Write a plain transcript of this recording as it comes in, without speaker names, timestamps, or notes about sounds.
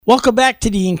Welcome back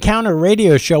to the Encounter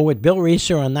Radio Show with Bill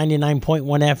Reeser on 99.1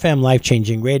 FM,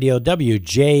 life-changing radio,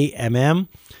 WJMM.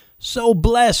 So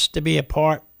blessed to be a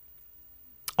part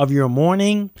of your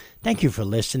morning. Thank you for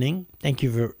listening. Thank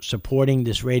you for supporting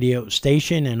this radio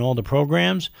station and all the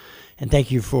programs. And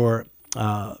thank you for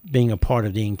being a part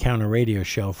of the Encounter Radio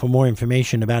Show. For more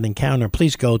information about Encounter,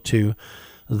 please go to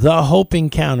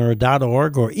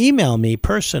thehopeencounter.org or email me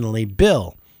personally,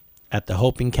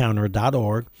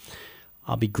 bill@thehopeencounter.org.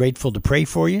 I'll be grateful to pray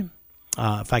for you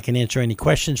if I can answer any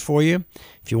questions for you.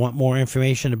 If you want more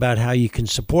information about how you can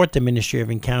support the Ministry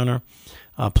of Encounter,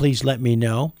 please let me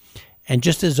know. And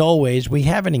just as always, we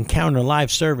have an Encounter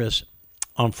live service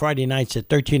on Friday nights at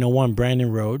 1301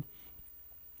 Brandon Road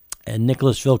in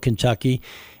Nicholasville, Kentucky,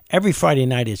 every Friday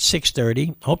night at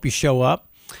 6:30. Hope you show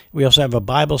up. We also have a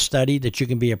Bible study that you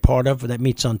can be a part of that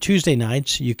meets on Tuesday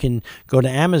nights. You can go to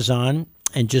Amazon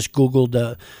and just Google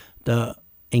the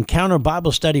Encounter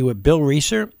Bible Study with Bill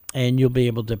Reeser, and you'll be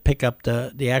able to pick up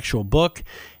the actual book.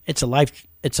 It's a life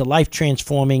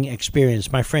transforming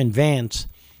experience. My friend Vance,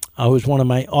 who's one of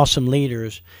my awesome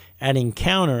leaders at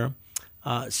Encounter,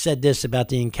 said this about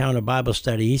the Encounter Bible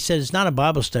Study. He said it's not a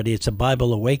Bible study, it's a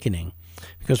Bible awakening.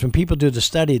 Because when people do the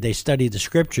study, they study the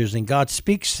scriptures and God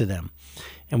speaks to them.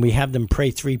 And we have them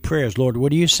pray 3 prayers. Lord,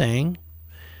 what are you saying?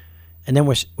 And then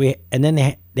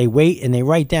they wait and they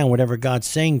write down whatever God's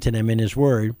saying to them in His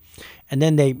Word. And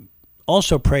then they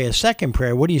also pray a second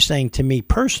prayer. What are you saying to me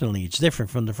personally? It's different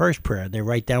from the first prayer. They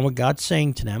write down what God's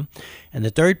saying to them. And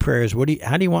the third prayer is,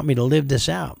 how do you want me to live this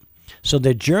out? So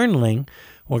they're journaling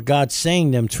what God's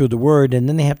saying to them through the Word. And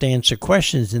then they have to answer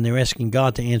questions. And they're asking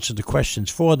God to answer the questions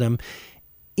for them,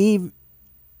 even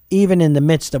in the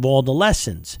midst of all the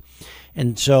lessons.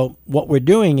 And so what we're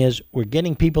doing is we're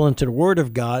getting people into the Word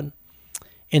of God,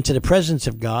 into the presence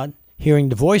of God, hearing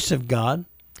the voice of God,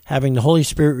 having the Holy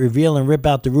Spirit reveal and rip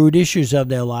out the root issues of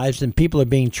their lives, and people are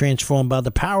being transformed by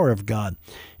the power of God.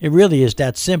 It really is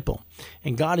that simple.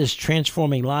 And God is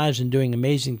transforming lives and doing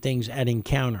amazing things at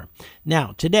Encounter.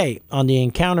 Now, today on the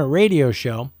Encounter Radio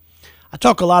Show, I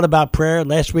talk a lot about prayer.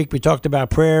 Last week we talked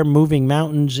about prayer, moving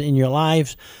mountains in your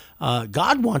lives.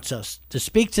 God wants us to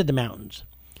speak to the mountains.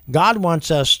 God wants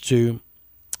us to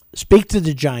speak to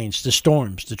the giants, the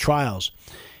storms, the trials.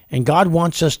 And God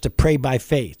wants us to pray by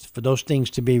faith for those things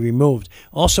to be removed.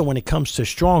 Also, when it comes to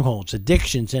strongholds,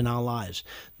 addictions in our lives,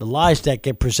 the lies that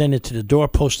get presented to the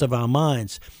doorpost of our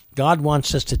minds, God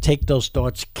wants us to take those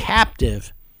thoughts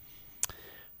captive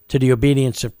to the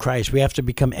obedience of Christ. We have to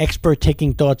become expert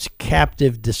taking thoughts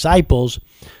captive disciples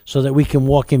so that we can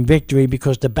walk in victory,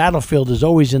 because the battlefield is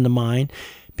always in the mind.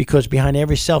 Because behind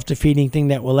every self-defeating thing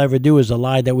that we'll ever do is a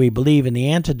lie that we believe, and the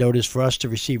antidote is for us to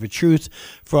receive a truth,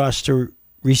 for us to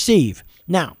receive.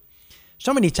 Now,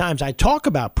 so many times I talk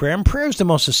about prayer, and prayer is the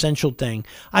most essential thing.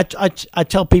 I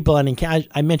tell people,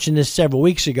 I mentioned this several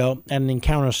weeks ago at an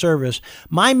Encounter service,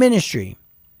 my ministry,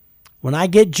 when I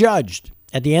get judged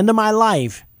at the end of my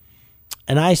life,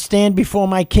 and I stand before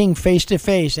my King face to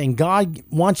face, and God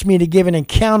wants me to give an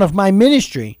account of my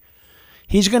ministry,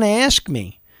 He's going to ask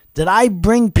me, did I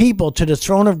bring people to the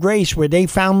throne of grace where they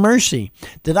found mercy?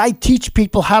 Did I teach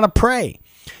people how to pray?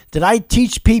 Did I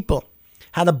teach people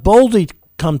how to boldly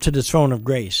come to the throne of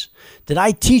grace? Did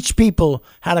I teach people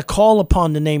how to call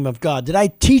upon the name of God? Did I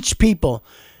teach people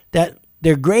that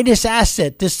their greatest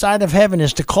asset this side of heaven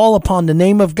is to call upon the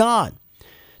name of God,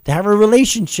 to have a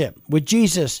relationship with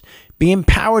Jesus, be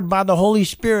empowered by the Holy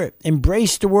Spirit,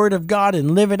 embrace the Word of God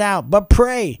and live it out, but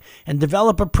pray and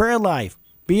develop a prayer life.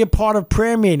 Be a part of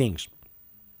prayer meetings.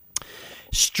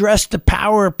 Stress the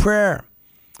power of prayer.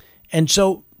 And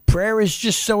so prayer is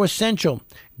just so essential.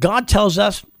 God tells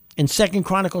us in 2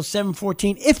 Chronicles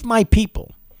 7:14, if my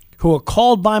people who are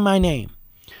called by my name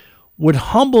would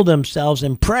humble themselves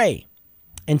and pray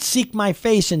and seek my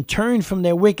face and turn from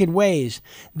their wicked ways,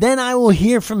 then I will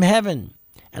hear from heaven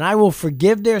and I will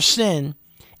forgive their sin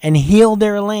and heal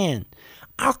their land.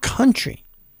 Our country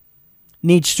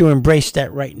needs to embrace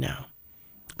that right now.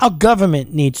 Our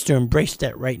government needs to embrace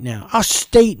that right now. Our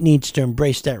state needs to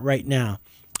embrace that right now.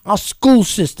 Our school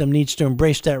system needs to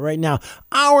embrace that right now.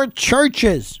 Our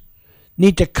churches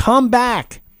need to come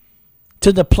back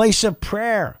to the place of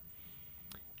prayer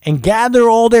and gather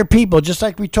all their people, just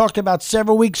like we talked about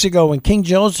several weeks ago when King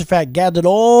Jehoshaphat gathered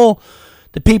all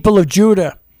the people of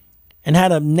Judah and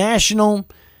had a national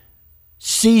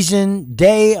season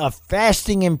day of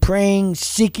fasting and praying,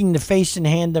 seeking the face and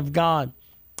hand of God.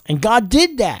 And God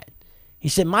did that. He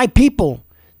said, my people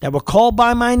that were called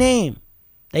by my name,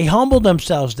 they humbled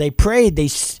themselves, they prayed, they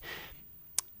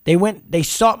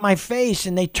sought my face,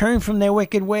 and they turned from their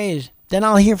wicked ways. Then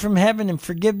I'll hear from heaven and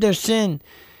forgive their sin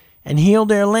and heal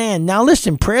their land. Now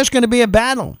listen, prayer is going to be a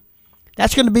battle.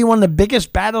 That's going to be one of the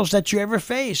biggest battles that you ever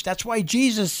face. That's why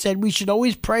Jesus said we should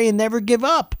always pray and never give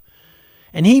up.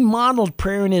 And he modeled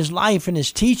prayer in his life and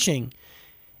his teaching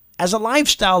as a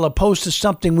lifestyle opposed to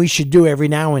something we should do every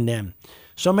now and then.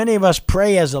 So many of us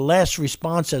pray as a last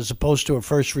response as opposed to a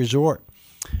first resort.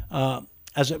 And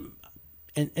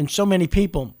so many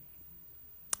people,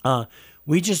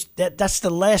 that's the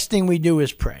last thing we do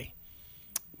is pray.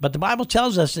 But the Bible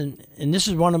tells us, and this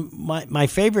is one of my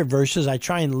favorite verses, I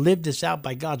try and live this out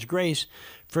by God's grace,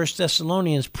 1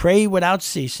 Thessalonians, pray without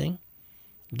ceasing,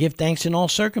 give thanks in all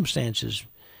circumstances.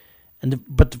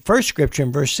 But the first scripture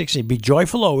in verse 16, be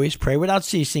joyful always, pray without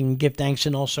ceasing, and give thanks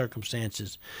in all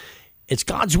circumstances. It's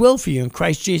God's will for you in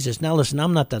Christ Jesus. Now listen,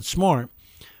 I'm not that smart,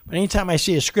 but anytime I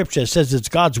see a scripture that says it's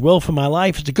God's will for my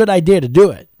life, it's a good idea to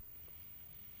do it.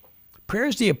 Prayer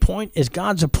is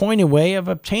God's appointed way of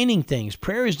obtaining things.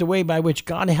 Prayer is the way by which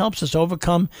God helps us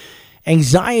overcome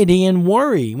anxiety and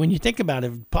worry. When you think about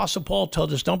it, Apostle Paul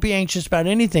told us, don't be anxious about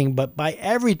anything, but by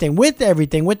everything, with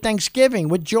thanksgiving,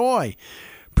 with joy.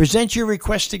 Present your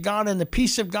requests to God, and the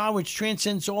peace of God, which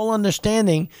transcends all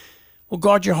understanding, will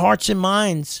guard your hearts and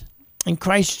minds in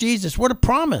Christ Jesus. What a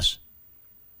promise.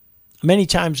 Many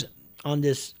times on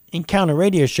this Encounter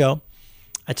radio show,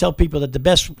 I tell people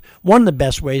that one of the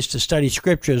best ways to study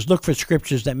Scripture is look for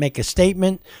Scriptures that make a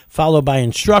statement, followed by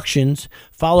instructions,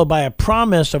 followed by a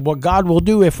promise of what God will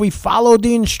do if we follow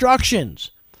the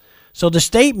instructions. So the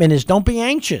statement is, don't be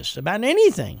anxious about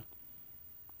anything.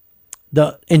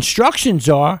 The instructions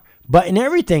are, but in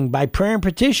everything, by prayer and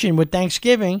petition with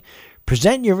thanksgiving,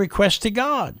 present your requests to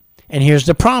God. And here's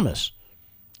the promise.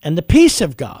 And the peace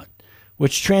of God,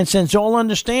 which transcends all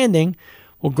understanding,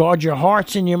 will guard your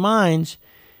hearts and your minds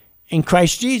in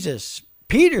Christ Jesus.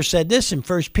 Peter said this in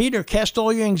 1 Peter, cast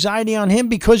all your anxiety on him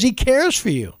because he cares for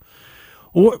you.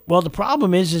 Well, the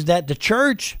problem is that the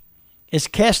church is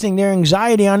casting their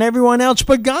anxiety on everyone else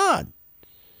but God.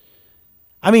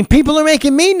 I mean, people are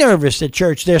making me nervous at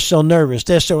church. They're so nervous.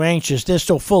 They're so anxious. They're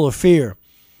so full of fear.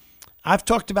 I've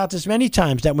talked about this many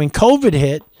times, that when COVID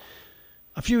hit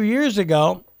a few years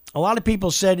ago, a lot of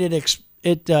people said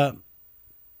a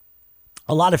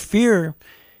lot of fear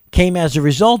came as a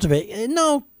result of it.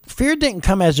 No, fear didn't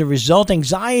come as a result.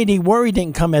 Anxiety, worry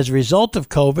didn't come as a result of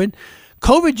COVID.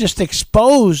 COVID just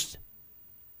exposed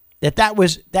that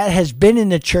has been in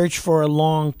the church for a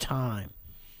long time.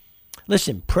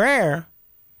 Listen, prayer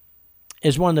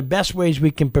is one of the best ways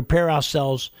we can prepare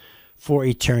ourselves for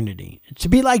eternity. To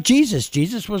be like Jesus.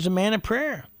 Jesus was a man of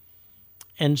prayer.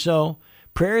 And so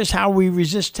prayer is how we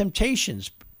resist temptations.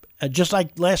 Just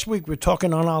like last week, we're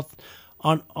talking on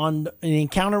an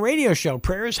Encounter radio show.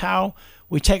 Prayer is how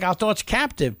we take our thoughts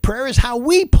captive. Prayer is how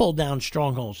we pull down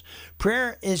strongholds.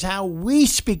 Prayer is how we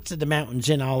speak to the mountains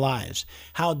in our lives,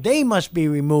 how they must be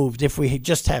removed if we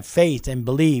just have faith and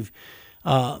believe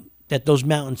that those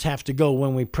mountains have to go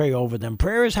when we pray over them.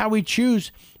 Prayer is how we choose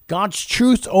God's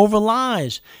truth over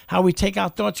lies, how we take our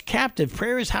thoughts captive.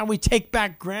 Prayer is how we take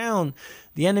back ground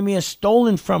the enemy has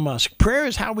stolen from us. Prayer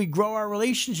is how we grow our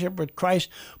relationship with Christ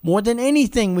more than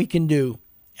anything we can do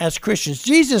as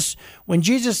Christians. When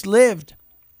Jesus lived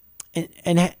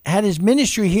and had his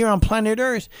ministry here on planet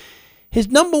Earth, his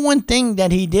number one thing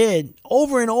that he did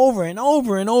over and over and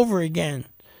over and over again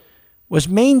was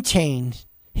maintain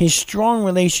his strong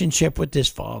relationship with his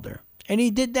Father. And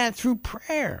he did that through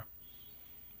prayer.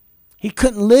 He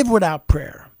couldn't live without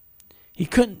prayer. He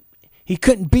couldn't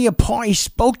be a part. He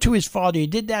spoke to his Father. He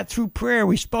did that through prayer.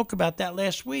 We spoke about that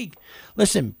last week.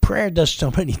 Listen, prayer does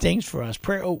so many things for us.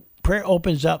 Prayer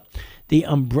opens up the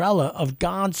umbrella of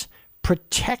God's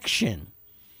protection.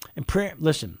 And prayer,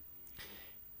 listen,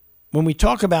 when we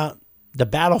talk about the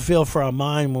battlefield for our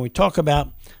mind, when we talk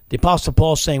about the Apostle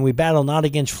Paul saying we battle not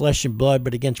against flesh and blood,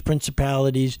 but against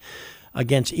principalities,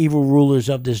 against evil rulers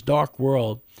of this dark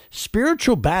world,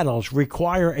 spiritual battles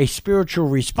require a spiritual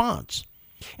response.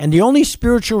 And the only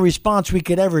spiritual response we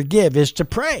could ever give is to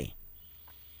pray.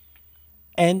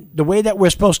 And the way that we're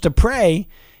supposed to pray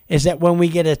is that when we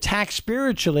get attacked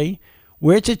spiritually,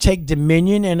 we're to take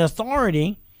dominion and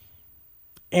authority,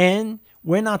 and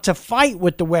we're not to fight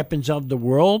with the weapons of the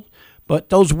world, but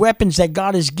those weapons that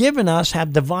God has given us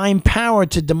have divine power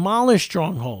to demolish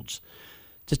strongholds,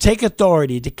 to take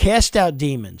authority, to cast out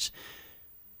demons,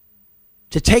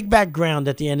 to take back ground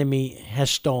that the enemy has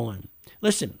stolen.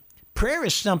 Listen, prayer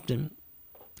is something,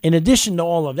 in addition to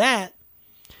all of that,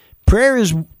 prayer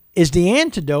is the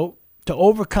antidote to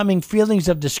overcoming feelings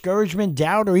of discouragement,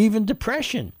 doubt, or even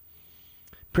depression.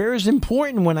 Prayer is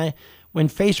important when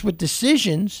faced with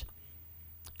decisions,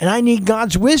 and I need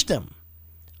God's wisdom.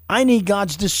 I need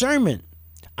God's discernment.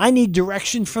 I need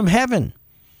direction from heaven.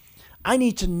 I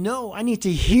need to know. I need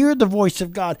to hear the voice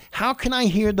of God. How can I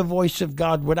hear the voice of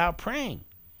God without praying?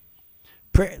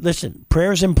 Listen,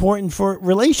 prayer is important for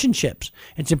relationships.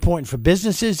 It's important for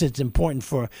businesses. It's important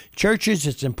for churches.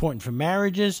 It's important for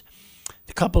marriages.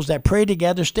 The couples that pray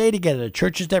together stay together. The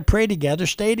churches that pray together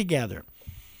stay together.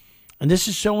 And this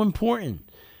is so important.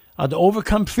 To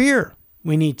overcome fear,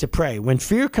 we need to pray. When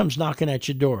fear comes knocking at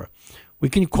your door, we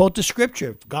can quote the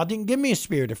scripture. God didn't give me a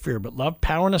spirit of fear, but love,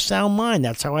 power, and a sound mind.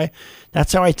 That's how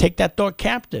I take that thought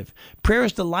captive. Prayer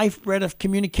is the lifeblood of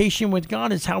communication with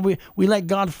God. It's how we let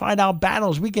God fight our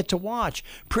battles. We get to watch.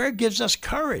 Prayer gives us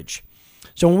courage.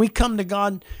 So when we come to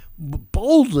God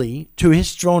boldly to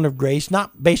his throne of grace,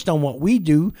 not based on what we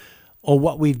do or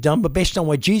what we've done, but based on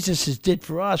what Jesus has did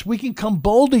for us, we can come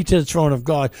boldly to the throne of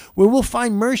God where we'll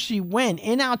find mercy when?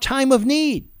 In our time of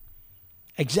need.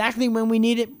 Exactly when we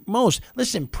need it most.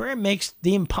 Listen, prayer makes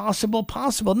the impossible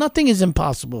possible. Nothing is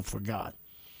impossible for God.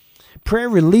 Prayer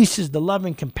releases the love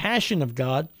and compassion of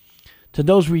God to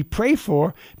those we pray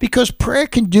for, because prayer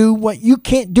can do what you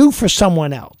can't do for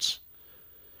someone else.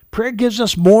 Prayer gives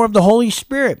us more of the Holy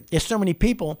Spirit. There's so many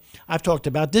people, I've talked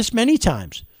about this many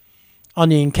times on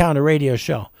the Encounter Radio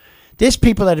Show. There's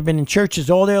people that have been in churches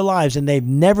all their lives and they've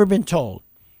never been told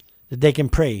that they can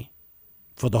pray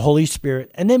for the Holy Spirit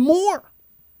and then more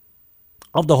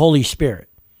of the Holy Spirit.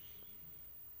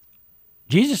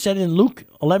 Jesus said in Luke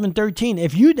 11:13,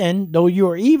 if you then, though you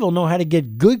are evil, know how to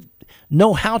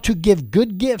give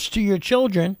good gifts to your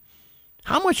children,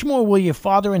 how much more will your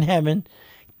Father in heaven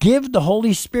give the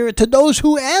Holy Spirit to those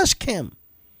who ask him?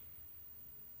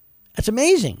 That's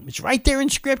amazing. It's right there in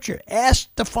Scripture.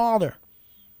 Ask the Father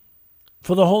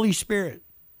for the Holy Spirit.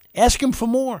 Ask him for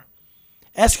more.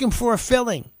 Ask him for a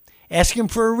filling. Ask him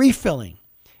for a refilling.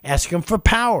 Ask him for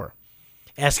power.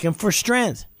 Ask him for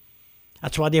strength.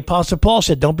 That's why the Apostle Paul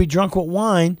said, don't be drunk with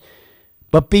wine,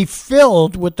 but be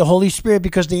filled with the Holy Spirit,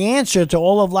 because the answer to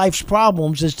all of life's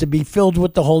problems is to be filled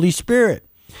with the Holy Spirit.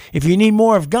 If you need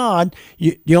more of God,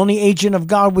 the only agent of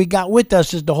God we got with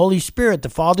us is the Holy Spirit. The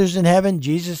Father's in heaven.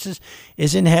 Jesus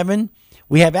is in heaven.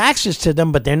 We have access to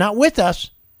them, but they're not with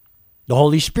us. The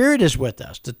Holy Spirit is with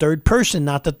us, the third person,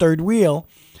 not the third wheel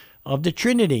of the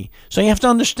Trinity. So you have to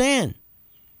understand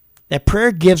that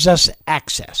prayer gives us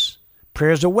access.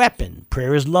 Prayer is a weapon.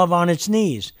 Prayer is love on its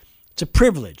knees. It's a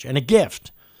privilege and a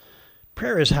gift.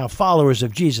 Prayer is how followers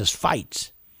of Jesus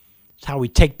fight. It's how we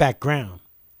take back ground.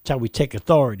 It's how we take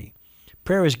authority.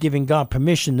 Prayer is giving God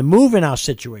permission to move in our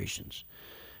situations.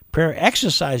 Prayer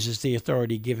exercises the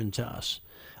authority given to us.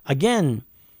 Again,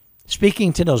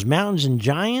 speaking to those mountains and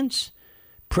giants,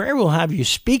 prayer will have you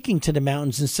speaking to the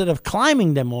mountains instead of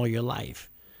climbing them all your life.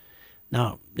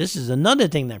 Now, this is another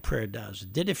thing that prayer does.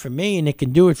 It did it for me, and it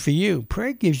can do it for you.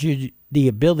 Prayer gives you the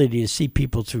ability to see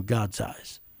people through God's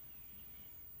eyes.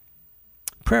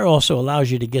 Prayer also allows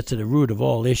you to get to the root of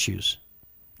all issues,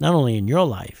 not only in your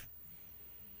life,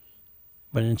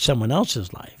 but in someone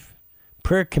else's life.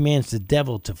 Prayer commands the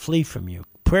devil to flee from you.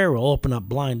 Prayer will open up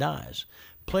blind eyes.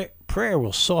 Prayer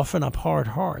will soften up hard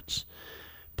hearts.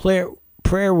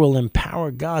 Prayer will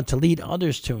empower God to lead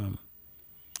others to him.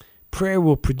 Prayer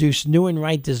will produce new and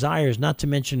right desires, not to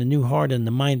mention a new heart and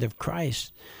the mind of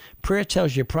Christ. Prayer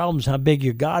tells your problems how big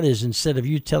your God is instead of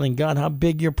you telling God how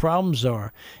big your problems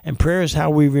are. And prayer is how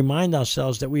we remind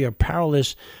ourselves that we are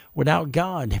powerless without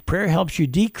God. Prayer helps you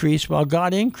decrease while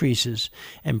God increases.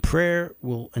 And prayer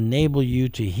will enable you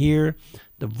to hear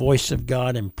the voice of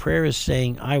God. And prayer is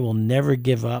saying, I will never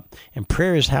give up. And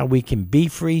prayer is how we can be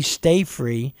free, stay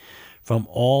free from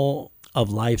all of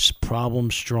life's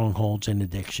problems, strongholds, and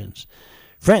addictions.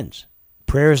 Friends,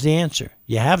 prayer is the answer.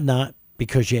 You have not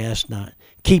because you ask not.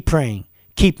 Keep praying,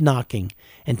 keep knocking,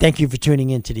 and thank you for tuning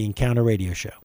in to the Encounter Radio Show.